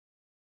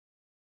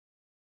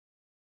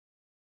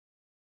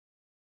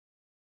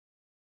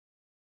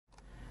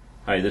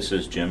Hi, this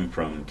is Jim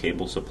from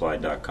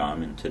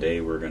CableSupply.com, and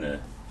today we're going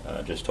to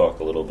just talk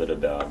a little bit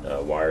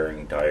about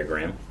wiring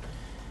diagram.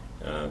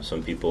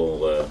 Some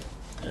people,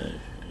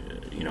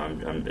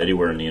 I'm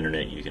anywhere on the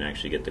internet you can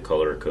actually get the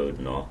color code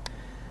and all,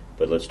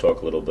 but let's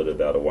talk a little bit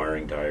about a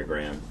wiring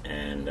diagram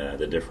and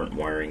the different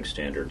wiring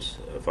standards,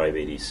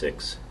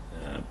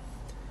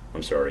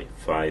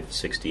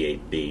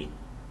 568B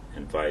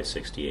and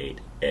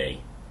 568A.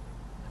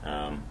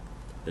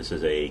 This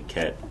is a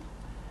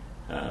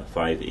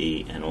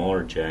Cat5E, and all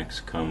our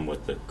jacks come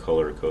with the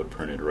color code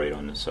printed right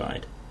on the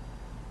side.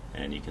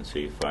 And you can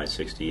see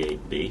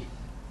 568B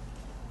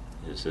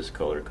is this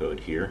color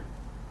code here.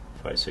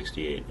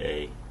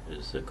 568A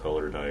is the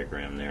color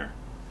diagram there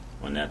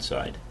on that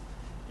side.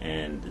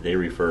 And they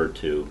refer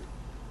to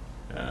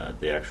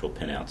the actual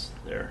pinouts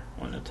there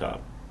on the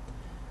top,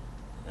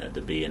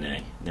 the B and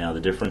A. Now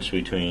the difference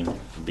between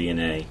B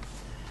and A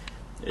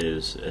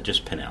is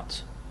just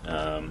pinouts.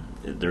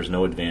 There's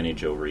no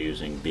advantage over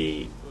using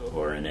B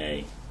or an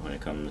A when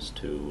it comes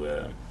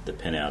to the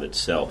pinout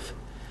itself.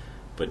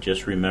 But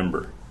just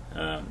remember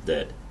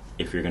that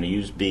if you're going to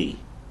use B,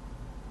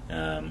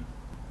 then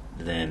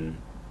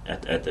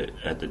at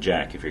the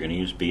jack, if you're going to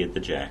use B at the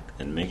jack,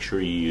 then make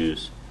sure you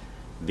use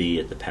B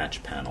at the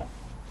patch panel,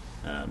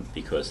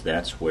 because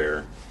that's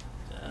where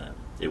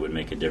it would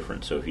make a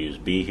difference. So if you use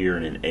B here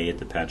and an A at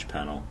the patch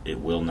panel, it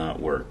will not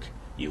work.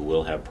 You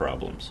will have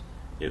problems.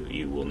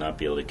 You will not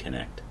be able to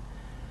connect.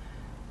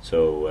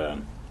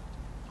 So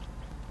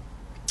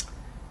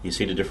you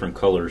see the different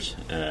colors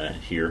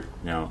here.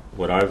 Now,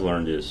 what I've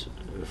learned is,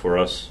 for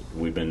us,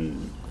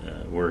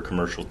 we're a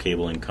commercial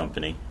cabling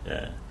company,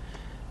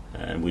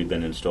 and we've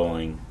been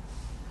installing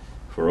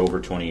for over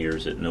 20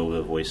 years at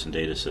Nova Voice and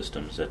Data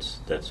Systems.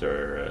 That's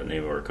our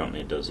name of our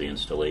company that does the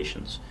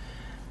installations,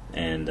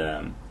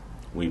 and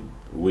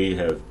we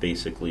have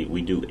basically,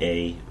 we do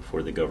A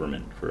for the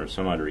government. For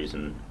some odd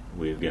reason,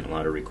 we've gotten a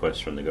lot of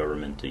requests from the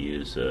government to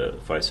use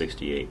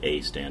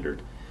 568A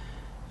standard,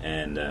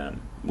 and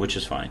which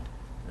is fine.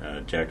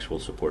 Jacks will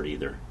support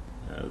either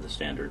of the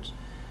standards.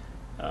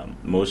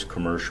 Most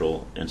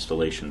commercial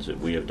installations that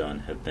we have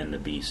done have been the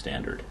B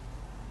standard.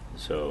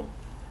 So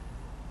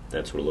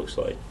that's what it looks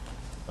like.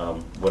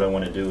 What I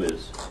want to do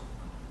is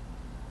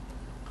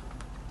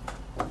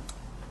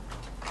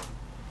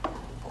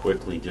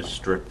quickly just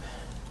strip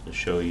to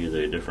show you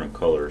the different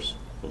colors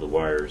of the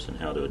wires and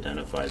how to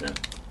identify them.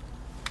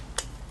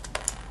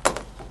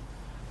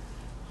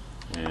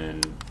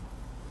 And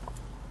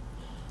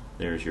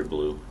there's your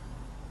blue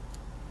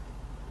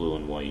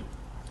and white.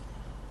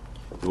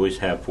 You always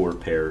have 4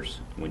 pairs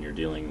when you're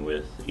dealing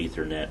with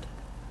Ethernet,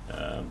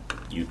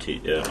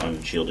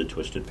 unshielded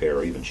twisted pair,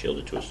 or even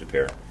shielded twisted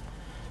pair.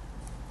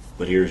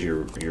 But here's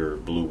your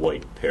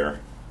blue-white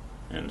pair,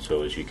 and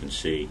so as you can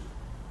see,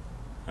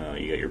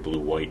 you got your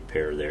blue-white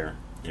pair there.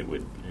 It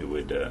would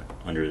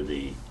under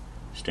the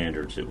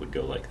standards, it would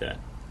go like that.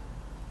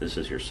 This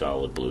is your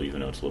solid blue,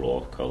 even though it's a little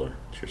off color.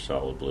 It's your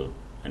solid blue,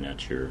 and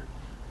that's your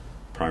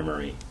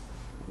primary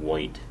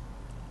white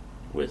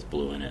with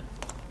blue in it.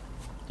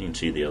 You can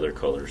see the other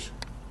colors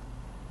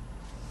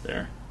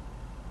there.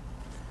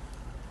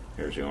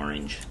 There's the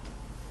orange,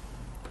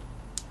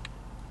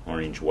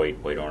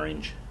 white,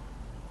 orange,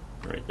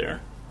 right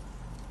there.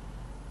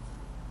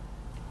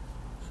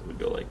 So it would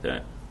go like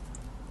that.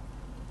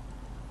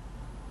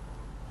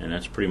 And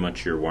that's pretty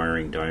much your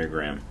wiring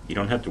diagram. You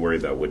don't have to worry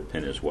about what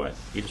pin is what.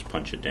 You just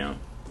punch it down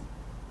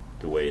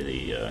the way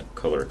the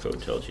color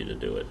code tells you to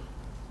do it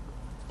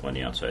on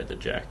the outside of the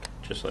jack,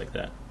 just like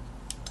that.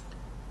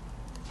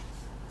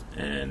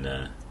 And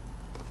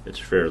it's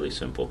fairly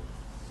simple,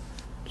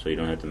 so you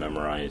don't have to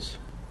memorize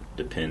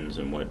the pins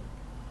and what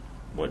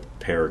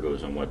pair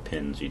goes on what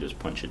pins. You just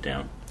punch it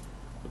down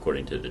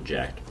according to the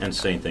jack. And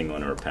same thing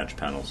on our patch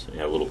panels. You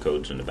have little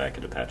codes in the back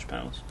of the patch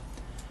panels.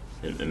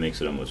 It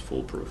makes it almost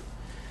foolproof.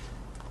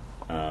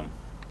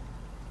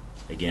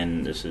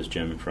 Again, this is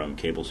Jim from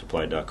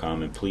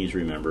CableSupply.com, and please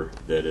remember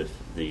that if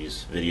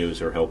these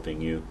videos are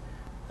helping you,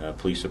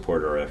 please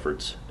support our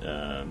efforts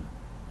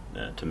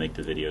to make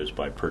the videos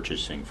by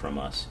purchasing from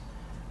us,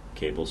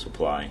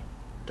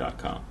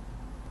 CableSupply.com.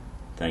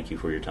 Thank you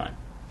for your time.